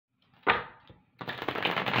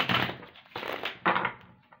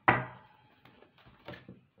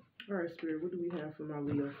All right, Spirit, what do we have for my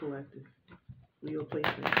Leo collective? Leo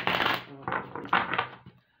placement.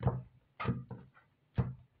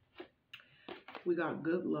 We got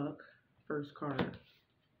good luck, first card.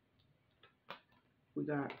 We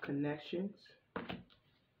got connections.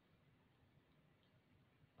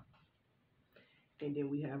 And then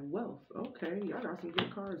we have wealth. Okay, y'all got some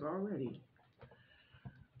good cards already.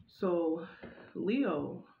 So,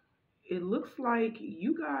 Leo, it looks like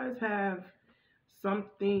you guys have some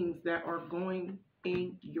things that are going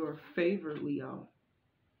in your favor, Leo.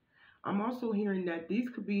 I'm also hearing that these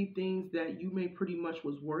could be things that you may pretty much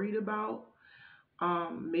was worried about.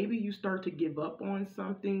 Maybe you start to give up on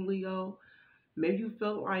something, Leo. Maybe you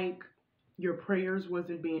felt like your prayers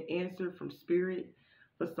wasn't being answered from spirit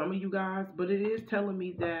for some of you guys, but it is telling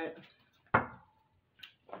me that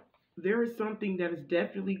there is something that is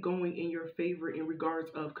definitely going in your favor in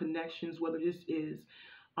regards of connections, whether this is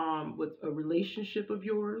with a relationship of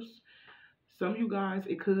yours. Some of you guys,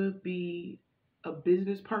 it could be a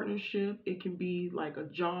business partnership. It can be like a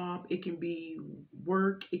job. It can be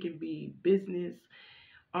work. It can be business,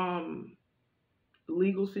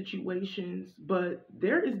 legal situations. But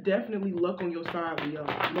there is definitely luck on your side, Leo.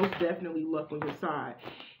 Most definitely luck on your side.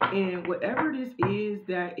 And whatever this is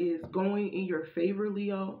that is going in your favor,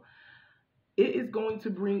 Leo, it is going to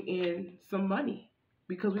bring in some money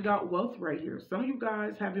because we got wealth right here. Some of you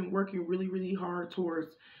guys have been working really, really hard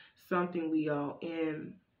towards something, Leo,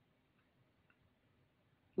 and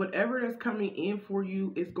whatever that's coming in for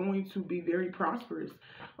you is going to be very prosperous.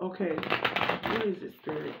 Okay, what is it,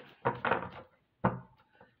 Spirit?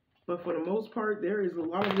 But for the most part, there is a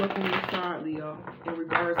lot of luck on your side, Leo, in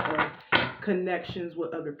regards of connections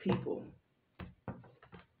with other people.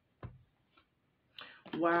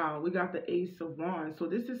 Wow, we got the Ace of Wands. So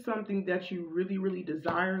this is something that you really, really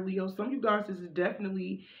desire, Leo. Some of you guys, this is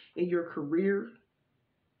definitely in your career.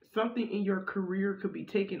 Something in your career could be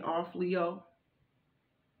taken off, Leo.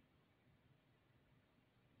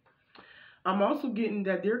 I'm also getting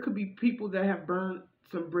that there could be people that have burned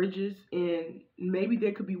some bridges, and maybe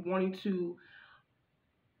they could be wanting to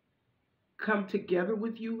come together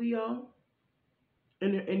with you, Leo,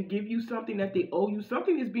 and give you something that they owe you.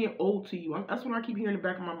 Something is being owed to you. That's what I keep hearing in the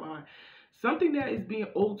back of my mind. Something that is being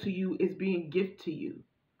owed to you is being gifted to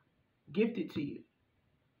you.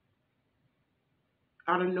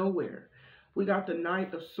 Out of nowhere. We got the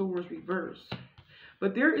Knight of Swords reversed.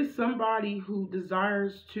 But there is somebody who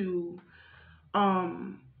desires to,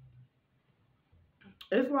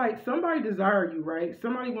 it's like somebody desire you, right?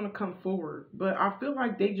 Somebody want to come forward, but I feel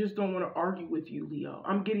like they just don't want to argue with you, Leo.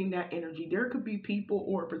 I'm getting that energy. There could be people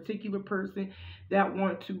or a particular person that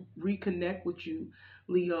want to reconnect with you,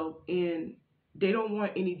 Leo, and they don't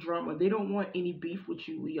want any drama. They don't want any beef with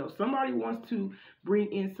you, Leo. Somebody wants to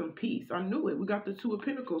bring in some peace. I knew it. We got the Two of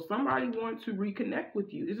Pentacles. Somebody wants to reconnect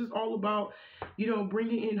with you. This is all about,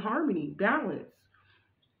 bringing in harmony, balance.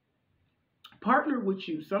 Partner with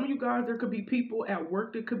you. Some of you guys, there could be people at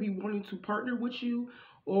work that could be wanting to partner with you,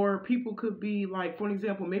 or people could be like, for an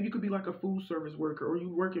example, maybe you could be like a food service worker, or you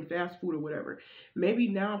work in fast food or whatever. Maybe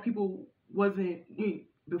now people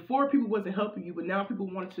before people wasn't helping you, but now people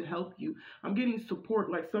want to help you. I'm getting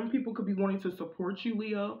support. Like some people could be wanting to support you,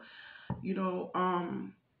 Leo,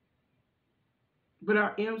 but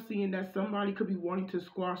I am seeing that somebody could be wanting to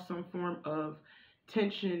squash some form of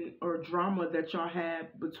tension or drama that y'all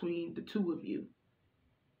have between the two of you.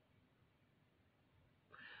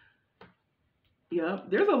 Yeah,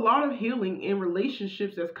 there's a lot of healing in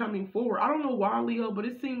relationships that's coming forward. I don't know why, Leo, but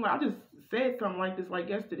it seemed like I just said something like this like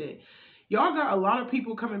yesterday. Y'all got a lot of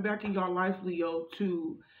people coming back in y'all life, Leo,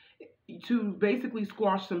 to basically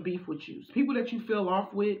squash some beef with you. People that you fell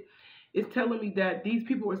off with, it's telling me that these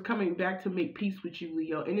people is coming back to make peace with you,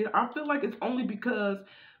 Leo. And I feel like it's only because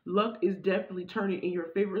luck is definitely turning in your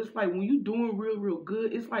favor. It's like when you're doing real, real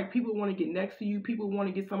good, it's like people want to get next to you. People want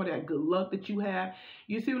to get some of that good luck that you have.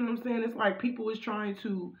 You see what I'm saying? It's like people is trying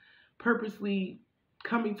to purposely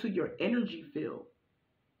come into your energy field.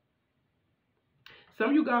 Some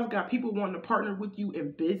of you guys got people wanting to partner with you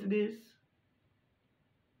in business.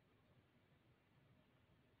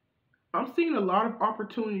 I'm seeing a lot of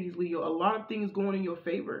opportunities, Leo. A lot of things going in your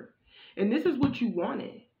favor. And this is what you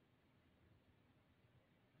wanted.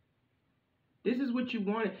 This is what you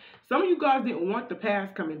wanted. Some of you guys didn't want the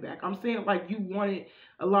past coming back. I'm saying like you wanted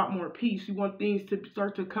a lot more peace. You want things to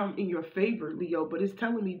start to come in your favor, Leo. But it's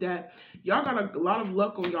telling me that y'all got a lot of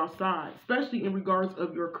luck on y'all side, especially in regards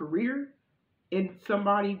of your career and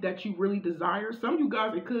somebody that you really desire. Some of you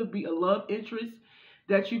guys, it could be a love interest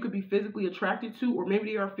that you could be physically attracted to, or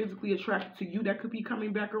maybe they are physically attracted to you that could be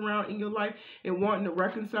coming back around in your life and wanting to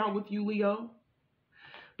reconcile with you, Leo.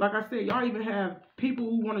 like I said, y'all even have people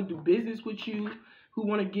who want to do business with you, who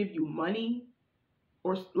want to give you money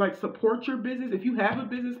or like support your business. If you have a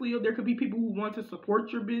business, Leo, there could be people who want to support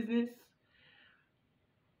your business.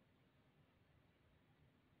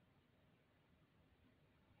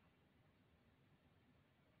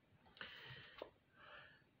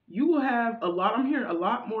 You will have a lot, I'm hearing a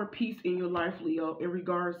lot more peace in your life, Leo, in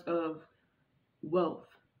regards of wealth.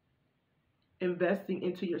 Investing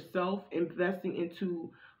into yourself, investing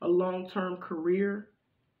into a long-term career.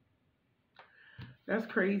 That's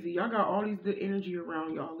crazy. Y'all got all these good energy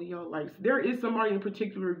around y'all, Leo. Like, there is somebody in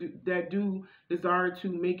particular that do desire to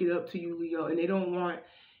make it up to you, Leo, and they don't want,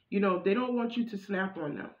 they don't want you to snap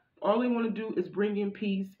on them. All they want to do is bring in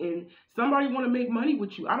peace, and somebody want to make money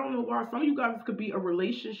with you. I don't know why. Some of you guys could be a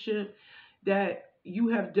relationship that you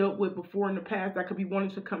have dealt with before in the past that could be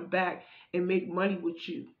wanting to come back and make money with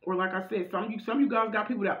you. Or like I said, some of you guys got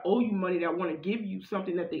people that owe you money that want to give you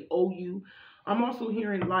something that they owe you. I'm also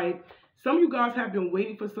hearing like some of you guys have been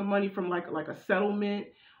waiting for some money from like a settlement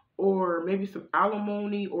or maybe some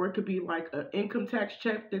alimony, or it could be like an income tax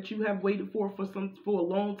check that you have waited for a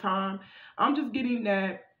long time. I'm just getting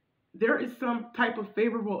that there is some type of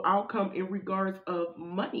favorable outcome in regards of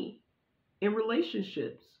money in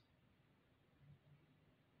relationships.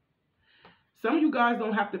 Some of you guys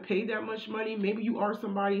don't have to pay that much money. Maybe you are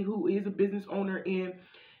somebody who is a business owner and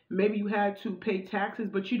maybe you had to pay taxes,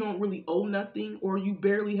 but you don't really owe nothing, or you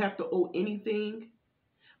barely have to owe anything.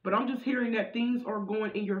 But I'm just hearing that things are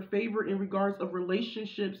going in your favor in regards of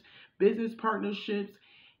relationships, business partnerships,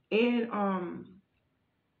 and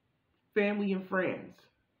family and friends.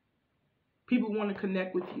 People want to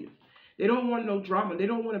connect with you. They don't want no drama. They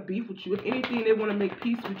don't want to beef with you. If anything, they want to make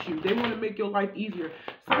peace with you. They want to make your life easier.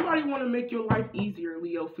 Somebody want to make your life easier,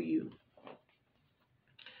 Leo, for you.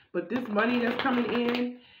 But this money that's coming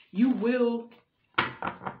in, you will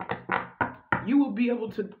be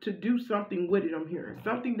able to do something with it, I'm hearing.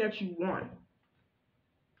 Something that you want.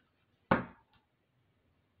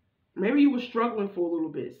 Maybe you were struggling for a little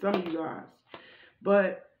bit, some of you guys.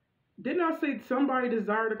 But didn't I say somebody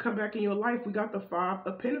desire to come back in your life? We got the Five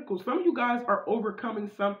of Pentacles. Some of you guys are overcoming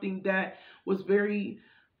something that was very,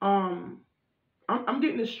 I'm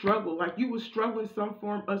getting a struggle. Like you were struggling some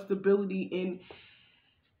form of stability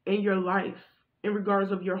in your life in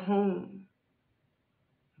regards of your home.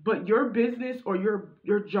 But your business or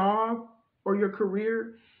your job or your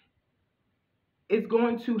career is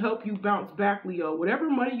going to help you bounce back, Leo. Whatever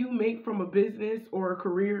money you make from a business or a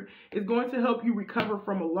career is going to help you recover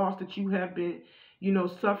from a loss that you have been,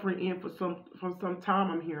 suffering in for some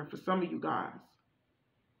time, I'm hearing, for some of you guys.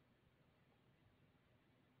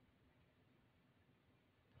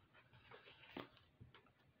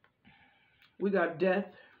 We got Death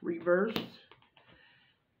reversed.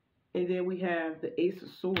 And then we have the Ace of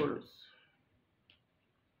Swords.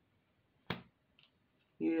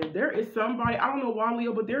 Yeah, there is somebody, I don't know why,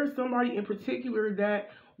 Leo, but there is somebody in particular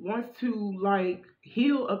that wants to, like,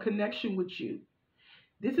 heal a connection with you.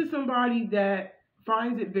 This is somebody that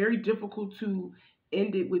finds it very difficult to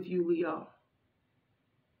end it with you, Leo.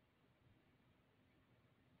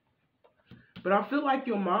 But I feel like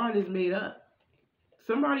your mind is made up.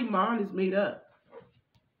 Somebody's mind is made up.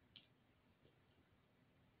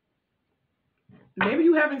 Maybe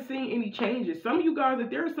you haven't seen any changes. Some of you guys,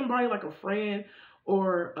 if there is somebody like a friend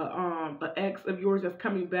or an ex of yours that's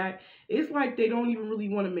coming back, it's like they don't even really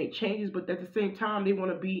want to make changes, but at the same time, they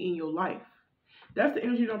want to be in your life. That's the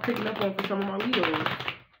energy that I'm picking up on for some of my Leos.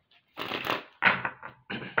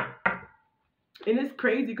 And it's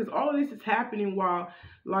crazy because all of this is happening while,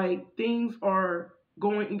 like, things are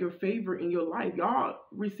going in your favor in your life. Y'all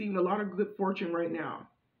receiving a lot of good fortune right now.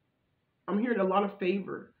 I'm hearing a lot of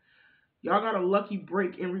favor. Y'all got a lucky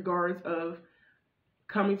break in regards of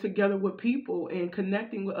coming together with people and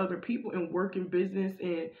connecting with other people and working business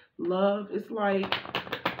and love. It's like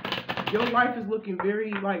your life is looking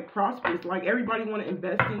very, like, prosperous. Like, everybody want to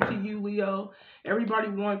invest into you, Leo. Everybody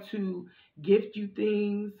want to gift you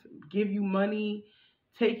things, give you money,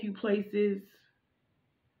 take you places.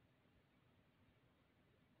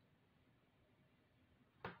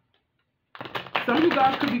 Some of you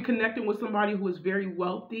guys could be connecting with somebody who is very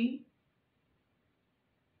wealthy.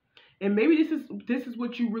 And maybe this is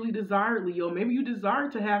what you really desire, Leo. Maybe you desire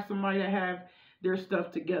to have somebody that have their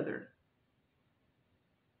stuff together.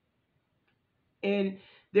 And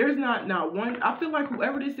there's not one. I feel like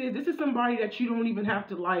whoever this is somebody that you don't even have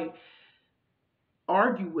to, like,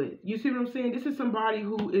 argue with. You see what I'm saying? This is somebody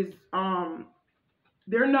who is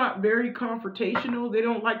they're not very confrontational. They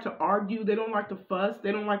don't like to argue. They don't like to fuss.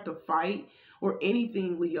 They don't like to fight or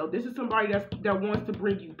anything, Leo. This is somebody that wants to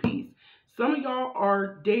bring you peace. Some of y'all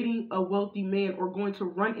are dating a wealthy man or going to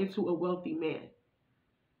run into a wealthy man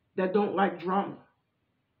that don't like drama,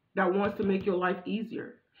 that wants to make your life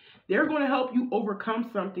easier. They're going to help you overcome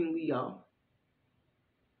something, Leo.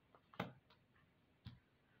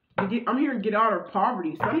 I'm hearing get out of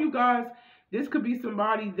poverty. Some of you guys, this could be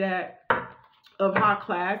somebody that of high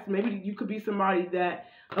class. Maybe you could be somebody that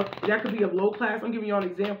could be of low class. I'm giving y'all an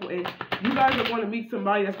example. And you guys are going to meet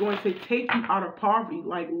somebody that's going to take you out of poverty,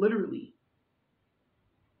 like literally.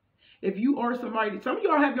 If you are somebody, some of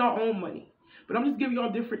y'all have your own money. But I'm just giving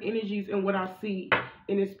y'all different energies and what I see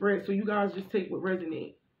in this spread. So you guys just take what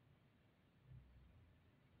resonates.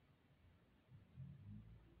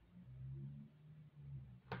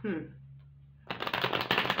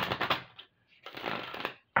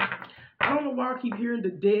 I don't know why I keep hearing the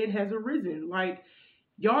dead has arisen. Like,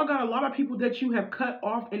 y'all got a lot of people that you have cut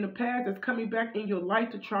off in the past that's coming back in your life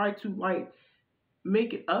to try to, like,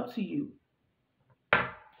 make it up to you.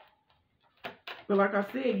 But like I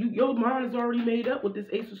said, your mind is already made up with this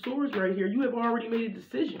Ace of Swords right here. You have already made a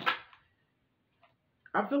decision.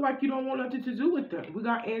 I feel like you don't want nothing to do with them. We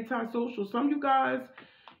got antisocial. Some of you guys,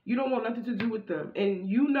 you don't want nothing to do with them. And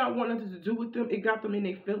you not want nothing to do with them, it got them in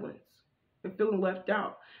their feelings. And feeling left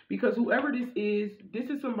out. Because whoever this is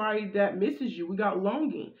somebody that misses you. We got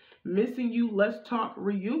longing. Missing you, let's talk,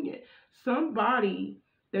 reunion. Somebody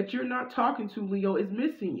that you're not talking to, Leo, is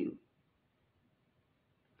missing you.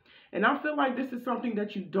 And I feel like this is something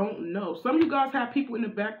that you don't know. Some of you guys have people in the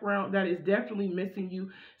background that is definitely missing you.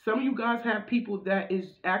 Some of you guys have people that is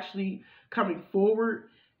actually coming forward,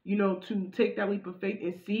 you know, to take that leap of faith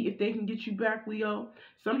and see if they can get you back, Leo.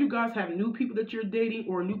 Some of you guys have new people that you're dating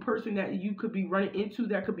or a new person that you could be running into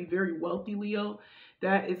that could be very wealthy, Leo,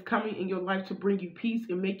 that is coming in your life to bring you peace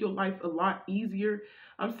and make your life a lot easier.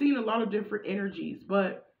 I'm seeing a lot of different energies,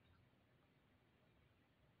 but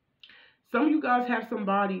some of you guys have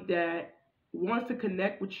somebody that wants to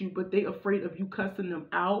connect with you, but they're afraid of you cussing them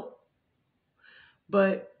out.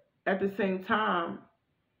 But at the same time,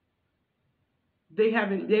 they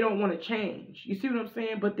don't want to change. You see what I'm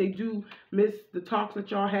saying? But they do miss the talks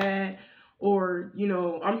that y'all had, or, you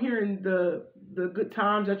know, I'm hearing the good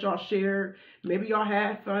times that y'all shared. Maybe y'all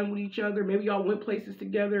had fun with each other. Maybe y'all went places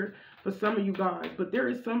together for some of you guys. But there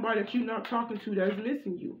is somebody that you're not talking to that is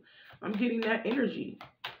missing you. I'm getting that energy.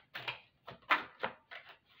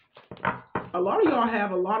 A lot of y'all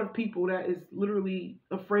have a lot of people that is literally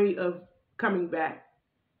afraid of coming back.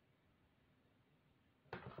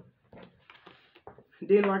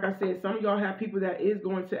 Then, like I said, some of y'all have people that is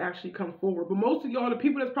going to actually come forward. But most of y'all, the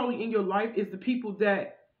people that's probably in your life is the people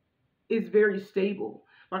that is very stable.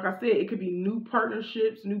 Like I said, it could be new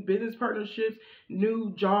partnerships, new business partnerships,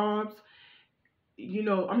 new jobs. You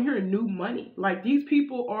know, I'm hearing new money. Like, these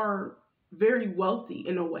people are very wealthy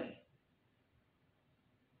in a way.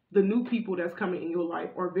 The new people that's coming in your life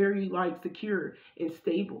are very, like, secure and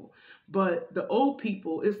stable. But the old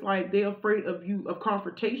people, it's like they're afraid of you, of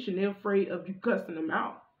confrontation. They're afraid of you cussing them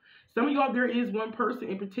out. Some of y'all, there is one person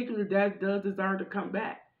in particular that does desire to come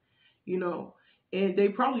back, you know, and they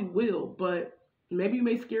probably will. But maybe you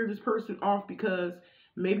may scare this person off because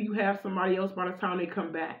maybe you have somebody else by the time they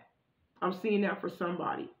come back. I'm seeing that for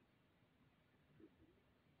somebody.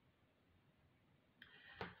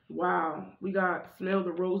 Wow, we got smell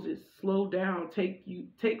the roses, slow down, take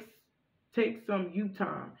some you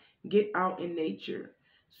time, get out in nature.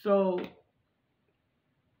 So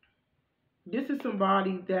this is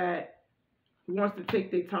somebody that wants to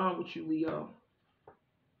take their time with you, Leo.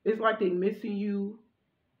 It's like they missing you,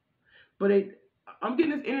 but I'm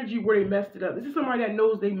getting this energy where they messed it up. This is somebody that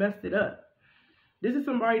knows they messed it up. This is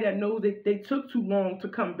somebody that knows that they took too long to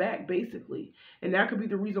come back, basically. And that could be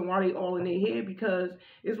the reason why they all in their head, because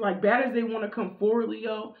it's like, bad as they want to come forward,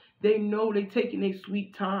 Leo, they know they taking their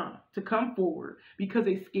sweet time to come forward because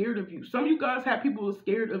they scared of you. Some of you guys have people who are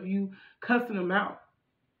scared of you cussing them out.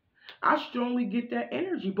 I strongly get that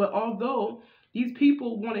energy. But although these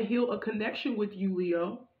people want to heal a connection with you,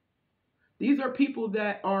 Leo, these are people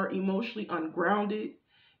that are emotionally ungrounded.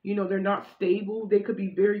 You know, they're not stable. They could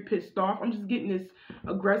be very pissed off. I'm just getting this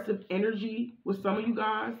aggressive energy with some of you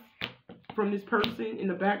guys from this person in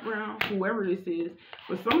the background, whoever this is.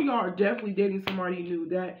 But some of y'all are definitely dating somebody new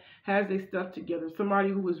that has their stuff together. Somebody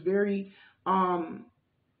who is very, I'm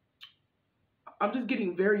just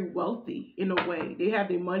getting very wealthy in a way. They have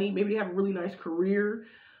their money. Maybe they have a really nice career.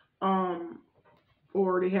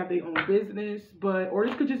 Or they have their own business. Or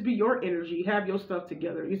this could just be your energy. Have your stuff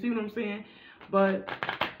together. You see what I'm saying? But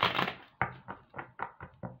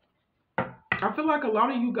I feel like a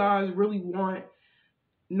lot of you guys really want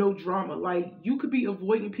no drama. Like, you could be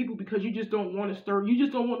avoiding people because you just don't want to stir. You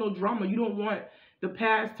just don't want no drama. You don't want the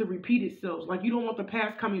past to repeat itself. Like, you don't want the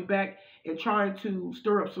past coming back and trying to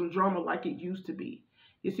stir up some drama like it used to be.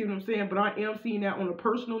 You see what I'm saying? But I am seeing that on a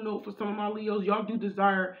personal note for some of my Leos. Y'all do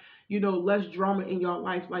desire, you know, less drama in your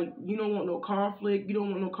life. Like, you don't want no conflict. You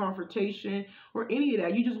don't want no confrontation or any of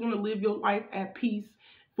that. You just want to live your life at peace,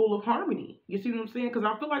 full of harmony. You see what I'm saying? Because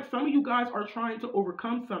I feel like some of you guys are trying to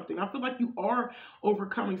overcome something. I feel like you are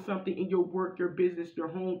overcoming something in your work, your business, your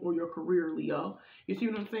home, or your career, Leo. You see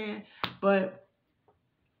what I'm saying? But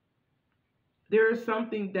there is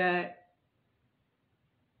something that,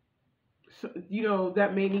 you know,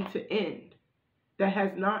 that may need to end, that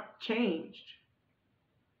has not changed.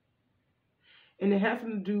 And it has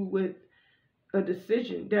something to do with a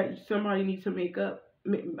decision that somebody needs to make up.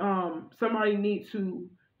 Somebody needs to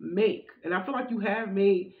make. And I feel like you have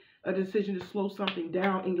made a decision to slow something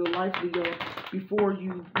down in your life, Leo, before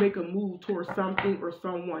you make a move towards something or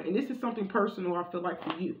someone. And this is something personal, I feel like,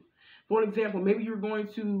 for you. For example, maybe you're going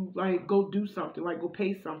to, like, go do something, like go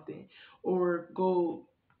pay something, or go,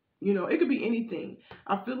 you know, it could be anything.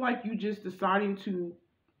 I feel like you just deciding to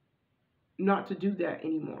not to do that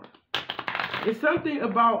anymore. It's something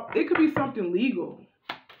about, it could be something legal.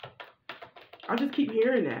 I just keep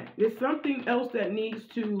hearing that. There's something else that needs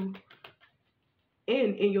to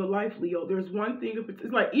end in your life, Leo. There's one thing,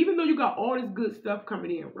 it's like, even though you got all this good stuff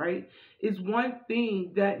coming in, right? It's one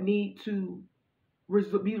thing that needs to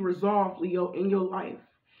be resolved, Leo, in your life.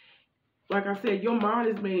 Like I said, your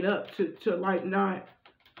mind is made up to like not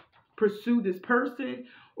pursue this person,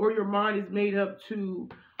 or your mind is made up to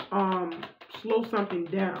slow something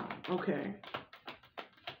down. Okay.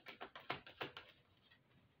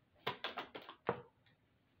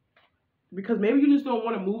 Because maybe you just don't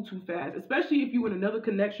want to move too fast, especially if you're in another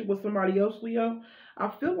connection with somebody else, Leo. I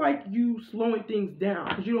feel like you slowing things down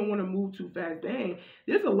because you don't want to move too fast. Dang,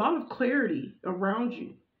 there's a lot of clarity around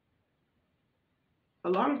you. A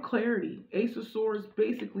lot of clarity. Ace of Swords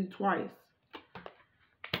basically twice.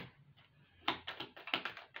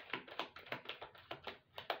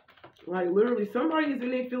 Like, literally, somebody is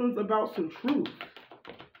in their feelings about some truth.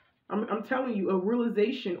 I'm telling you, a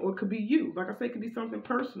realization, or it could be you. Like I said, it could be something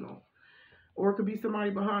personal. Or it could be somebody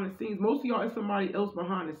behind the scenes. Most of y'all is somebody else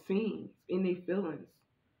behind the scenes in their feelings.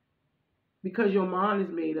 Because your mind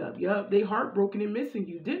is made up. Yup, they heartbroken and missing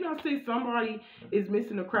you. Didn't I say somebody is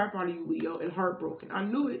missing the crap out of you, Leo, and heartbroken? I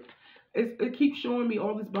knew it. It keeps showing me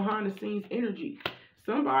all this behind the scenes energy.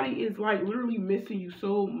 Somebody is like literally missing you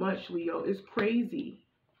so much, Leo. It's crazy.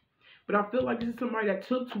 But I feel like this is somebody that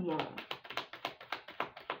took too long.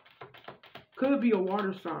 Could be a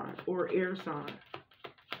water sign or air sign.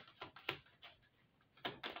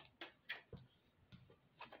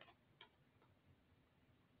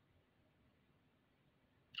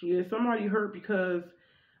 Yeah, somebody hurt because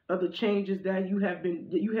of the changes that you have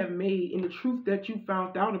made and the truth that you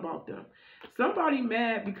found out about them. Somebody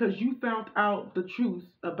mad because you found out the truth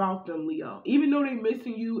about them, Leo. Even though they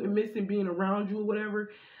missing you and missing being around you or whatever,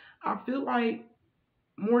 I feel like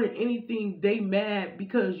more than anything, they mad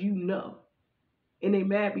because you know. And they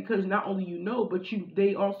mad because not only you know, but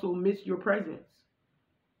they also miss your presence.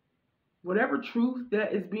 Whatever truth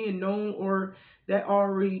that is being known or that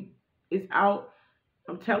already is out,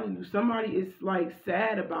 I'm telling you, somebody is like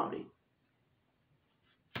sad about it.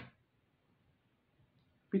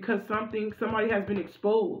 Because somebody has been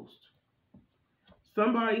exposed.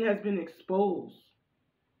 Somebody has been exposed.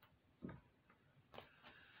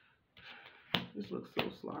 This looks so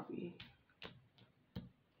sloppy.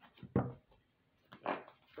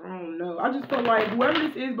 I don't know. I just feel like whoever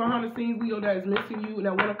this is behind the scenes, Leo, that is missing you and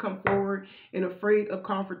that want to come forward and afraid of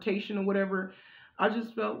confrontation or whatever, I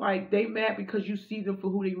just felt like they mad because you see them for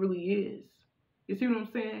who they really is. You see what I'm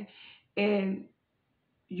saying? And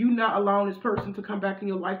you not allowing this person to come back in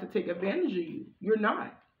your life to take advantage of you. You're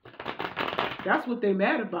not. That's what they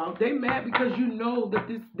mad about. They mad because you know that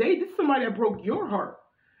this is somebody that broke your heart.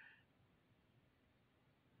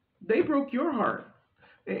 They broke your heart.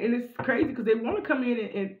 And it's crazy because they want to come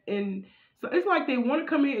in and so it's like they want to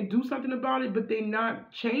come in and do something about it, but they're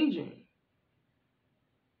not changing.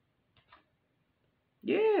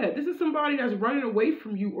 Yeah, this is somebody that's running away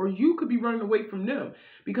from you, or you could be running away from them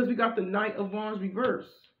because we got the Knight of Wands reverse.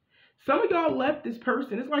 Some of y'all left this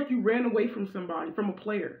person. It's like you ran away from somebody, from a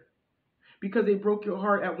player, because they broke your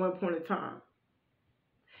heart at one point in time.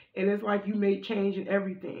 And it's like you made change in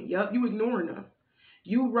everything. Yep, you ignoring them.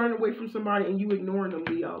 You running away from somebody and you ignoring them,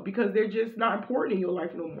 Leo, because they're just not important in your life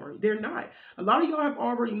no more. They're not. A lot of y'all have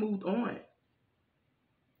already moved on.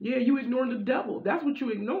 Yeah, you ignoring the devil. That's what you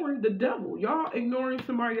ignoring, the devil. Y'all ignoring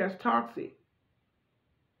somebody that's toxic.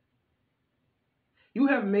 You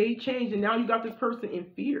have made change, and now you got this person in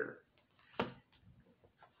fear.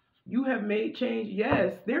 You have made change.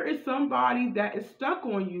 Yes, there is somebody that is stuck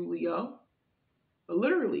on you, Leo.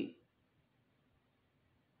 Literally.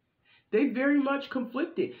 They very much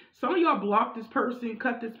conflicted. Some of y'all blocked this person,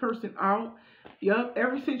 cut this person out. Yup,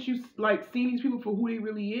 ever since you like seen these people for who they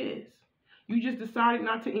really is. You just decided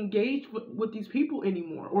not to engage with these people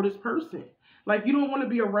anymore, or this person. Like, you don't want to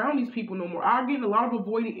be around these people no more. I'm getting a lot of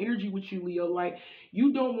avoiding energy with you, Leo. Like,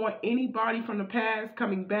 you don't want anybody from the past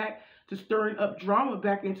coming back to stirring up drama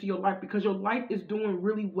back into your life, because your life is doing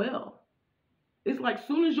really well. It's like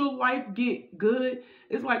soon as your life get good,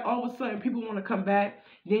 it's like all of a sudden people want to come back.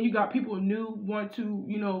 Then you got people new want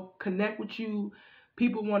to, connect with you.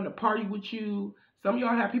 People want to party with you. Some of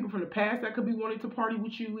y'all have people from the past that could be wanting to party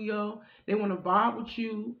with you, Leo. They want to vibe with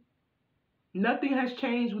you. Nothing has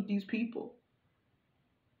changed with these people.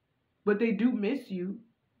 But they do miss you.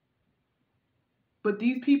 But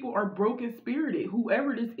these people are broken spirited,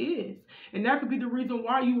 whoever this is. And that could be the reason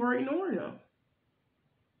why you are ignoring them.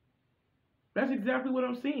 That's exactly what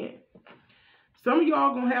I'm saying. Some of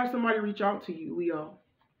y'all going to have somebody reach out to you, Leo.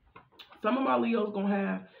 Some of my Leos going to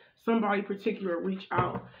have somebody particular reach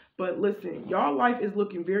out. But listen, y'all life is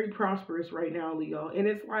looking very prosperous right now, Leo. And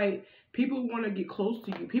it's like people want to get close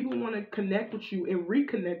to you. People want to connect with you and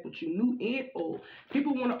reconnect with you, new and old.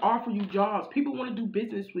 People want to offer you jobs. People want to do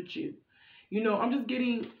business with you. I'm just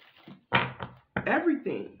getting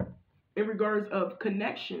everything in regards of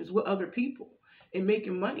connections with other people and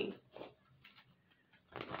making money.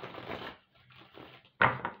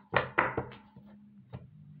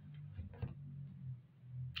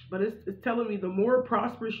 But it's telling me the more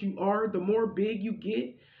prosperous you are, the more big you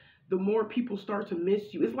get, the more people start to miss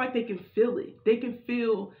you. It's like they can feel it. They can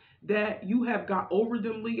feel that you have got over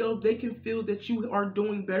them, Leo. They can feel that you are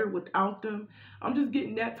doing better without them. I'm just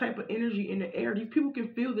getting that type of energy in the air. These people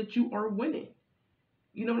can feel that you are winning.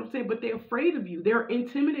 You know what I'm saying? But they're afraid of you. They're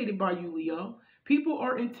intimidated by you, Leo. People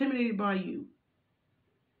are intimidated by you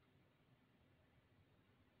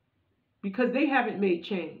because they haven't made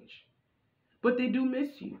change. But they do miss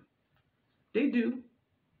you. They do.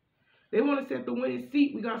 They want to set the winning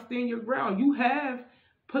seat. We got to stand your ground. You have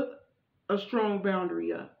put a strong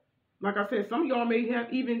boundary up. Like I said, some of y'all may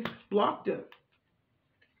have even blocked them.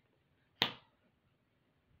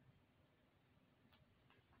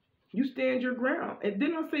 You stand your ground. And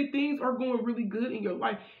then I say things are going really good in your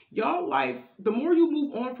life. Y'all life, the more you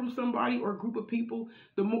move on from somebody or a group of people,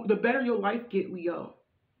 the better your life get, Leo.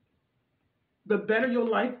 The better your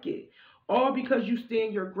life get. All because you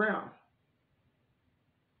stand your ground.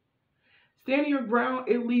 Standing your ground,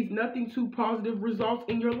 it leads nothing to positive results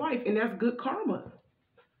in your life. And that's good karma.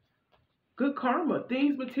 Good karma.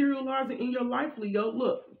 Things materializing in your life, Leo.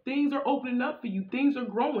 Look, things are opening up for you. Things are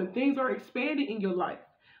growing. Things are expanding in your life.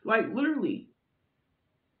 Like, literally.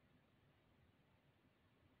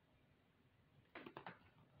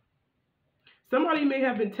 Somebody may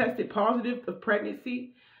have been tested positive of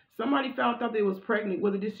pregnancy. Somebody found out they was pregnant,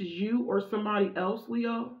 whether this is you or somebody else,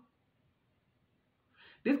 Leo.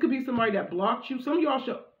 This could be somebody that blocked you. Some of y'all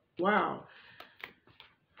should, wow.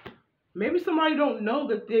 Maybe somebody don't know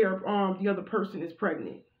that they're the other person is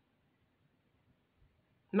pregnant.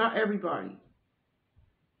 Not everybody.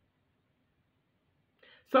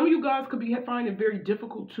 Some of you guys could be finding it very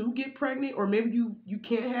difficult to get pregnant, or maybe you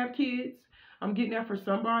can't have kids. I'm getting that for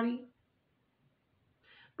somebody.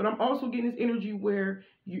 But I'm also getting this energy where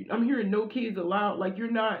I'm hearing no kids allowed. Like, you're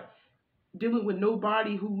not dealing with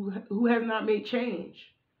nobody who has not made change.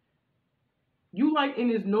 You like in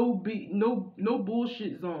this no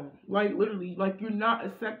bullshit zone. Like, literally, like you're not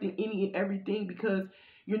accepting any and everything because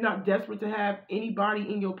you're not desperate to have anybody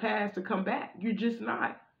in your past to come back. You're just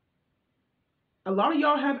not. A lot of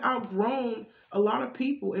y'all have outgrown a lot of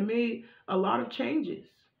people and made a lot of changes.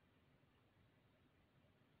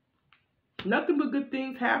 Nothing but good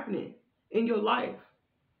things happening in your life.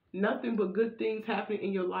 Nothing but good things happening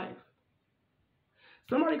in your life.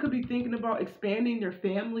 Somebody could be thinking about expanding their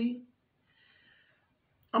family.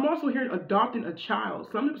 I'm also hearing adopting a child.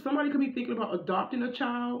 Somebody could be thinking about adopting a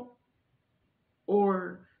child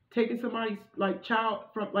or taking somebody's child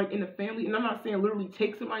from in the family. And I'm not saying literally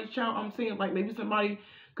take somebody's child. I'm saying maybe somebody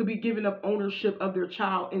could be giving up ownership of their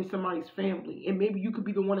child in somebody's family. And maybe you could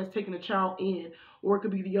be the one that's taking the child in, or it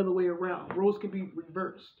could be the other way around. Roles could be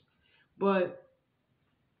reversed. But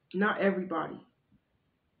not everybody.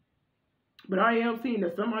 But I am seeing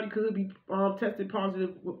that somebody could be tested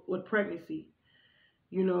positive with pregnancy.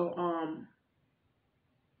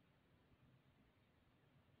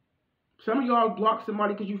 Some of y'all blocked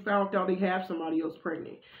somebody because you found out they have somebody else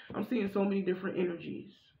pregnant. I'm seeing so many different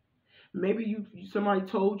energies. Maybe somebody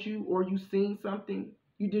told you, or you seen something.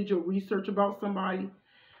 You did your research about somebody.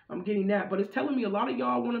 I'm getting that, but it's telling me a lot of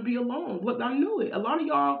y'all want to be alone. Look, I knew it. A lot of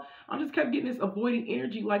y'all, I just kept getting this avoiding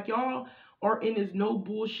energy, like y'all are in this no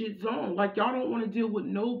bullshit zone. Like y'all don't want to deal with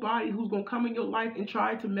nobody who's gonna come in your life and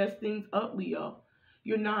try to mess things up, Leo.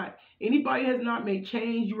 You're not. Anybody has not made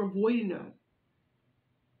change. You're avoiding them.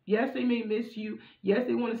 Yes, they may miss you. Yes,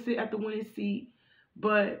 they want to sit at the winning seat,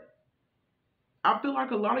 but I feel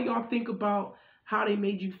like a lot of y'all think about how they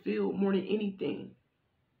made you feel more than anything.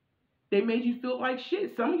 They made you feel like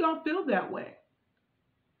shit. Some of y'all feel that way.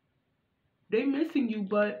 They missing you,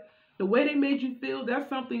 but the way they made you feel, that's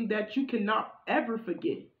something that you cannot ever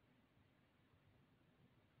forget.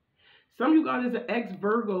 Some of you guys is an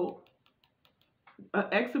ex-Virgo, an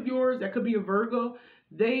ex of yours that could be a Virgo.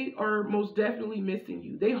 They are most definitely missing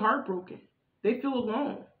you. They heartbroken. They feel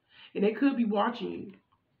alone, and they could be watching you.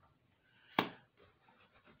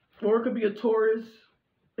 Or it could be a Taurus.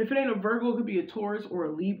 If it ain't a Virgo, it could be a Taurus or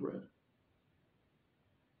a Libra.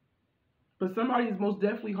 But somebody is most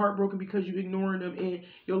definitely heartbroken because you're ignoring them, and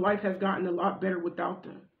your life has gotten a lot better without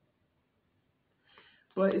them.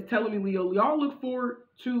 But it's telling me, Leo, y'all look forward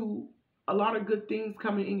to a lot of good things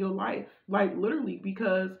coming in your life. Like literally,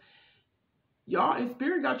 because y'all and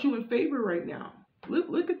Spirit got you in favor right now.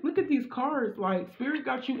 Look at these cards. Like Spirit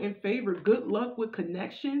got you in favor. Good luck with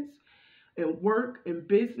connections and work and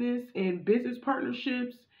business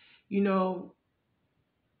partnerships. You know,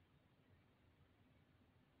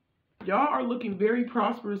 y'all are looking very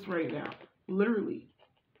prosperous right now, literally.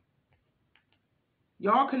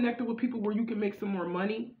 Y'all connected with people where you can make some more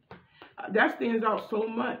money. That stands out so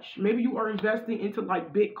much. Maybe you are investing into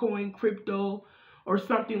like Bitcoin, crypto, or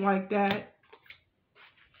something like that.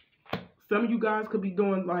 Some of you guys could be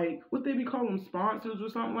doing like, what they be calling sponsors or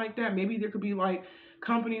something like that. Maybe there could be like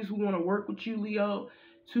companies who want to work with you, Leo,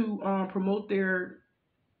 to promote their,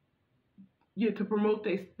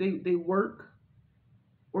 they work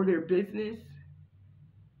or their business.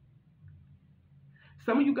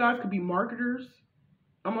 Some of you guys could be marketers.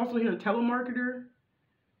 I'm also hearing telemarketer,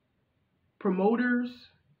 promoters,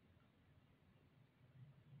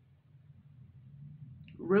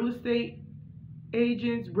 real estate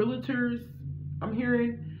agents, realtors. I'm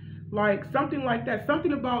hearing like something like that.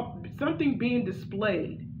 Something about something being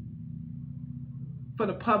displayed for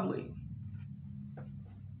the public.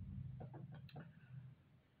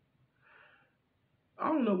 I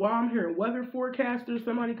don't know why I'm hearing weather forecaster.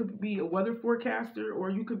 Somebody could be a weather forecaster, or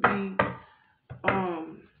you could be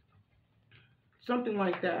something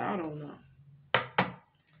like that. I don't know.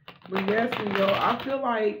 But yes, Leo, I feel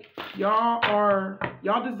like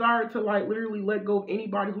y'all desire to like literally let go of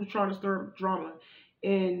anybody who's trying to stir up drama,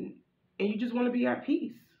 and you just want to be at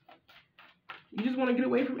peace. You just want to get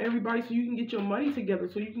away from everybody so you can get your money together,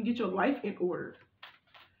 so you can get your life in order.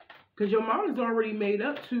 Because your mind is already made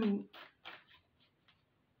up to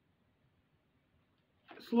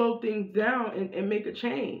slow things down and make a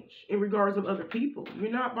change in regards of other people. You're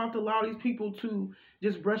not about to allow these people to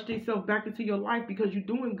just brush themselves back into your life because you're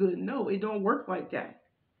doing good. No, it don't work like that.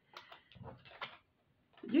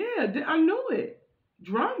 Yeah, I knew it.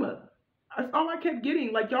 Drama. That's all I kept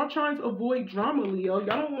getting. Like, y'all trying to avoid drama, Leo.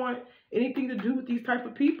 Y'all don't want anything to do with these type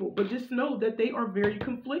of people. But just know that they are very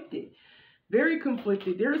conflicted. Very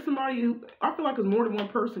conflicted. There is somebody who, I feel like it's more than one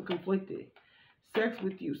person conflicted. Sex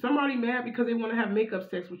with you. Somebody mad because they want to have makeup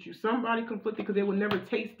sex with you. Somebody conflicted because they will never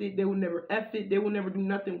taste it. They will never F it. They will never do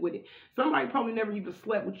nothing with it. Somebody probably never even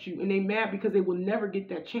slept with you. And they mad because they will never get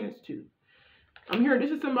that chance to. I'm hearing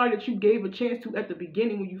this is somebody that you gave a chance to at the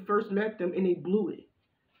beginning when you first met them and they blew it.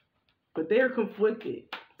 But they are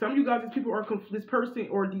conflicted. Some of you guys, this person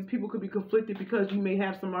or these people could be conflicted because you may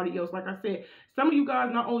have somebody else. Like I said, some of you guys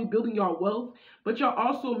not only building y'all wealth, but y'all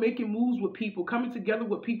also making moves with people, coming together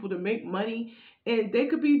with people to make money. And they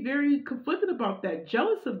could be very conflicted about that,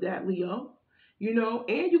 jealous of that, Leo. You know,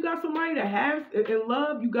 and you got somebody that has in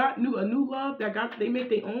love, you got a new love they make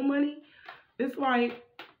their own money. It's like,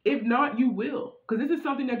 if not, you will. Because this is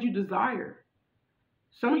something that you desire.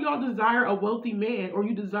 Some of y'all desire a wealthy man, or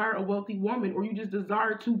you desire a wealthy woman, or you just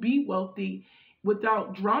desire to be wealthy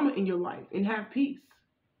without drama in your life and have peace.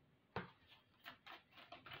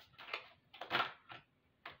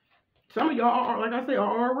 Some of y'all are, like I say,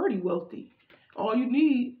 are already wealthy. All you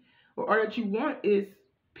need or that you want is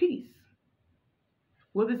peace.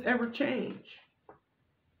 Will this ever change?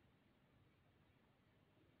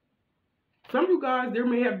 Some of you guys, there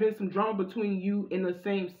may have been some drama between you and the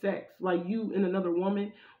same sex, like you and another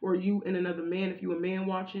woman, or you and another man, if you're a man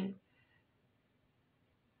watching.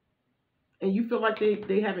 And you feel like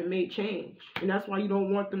they haven't made change. And that's why you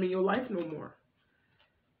don't want them in your life no more.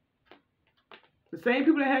 The same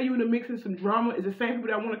people that had you in the mix in some drama is the same people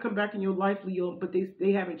that want to come back in your life, Leo, but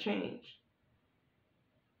they haven't changed.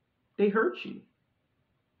 They hurt you.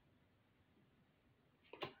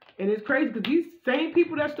 And it's crazy because these same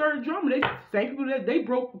people that started drama, they same people that they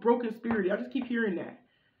broken spirit. I just keep hearing that.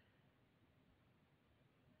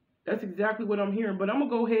 That's exactly what I'm hearing. But I'm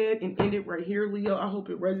going to go ahead and end it right here, Leo. I hope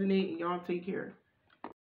it resonates and y'all take care.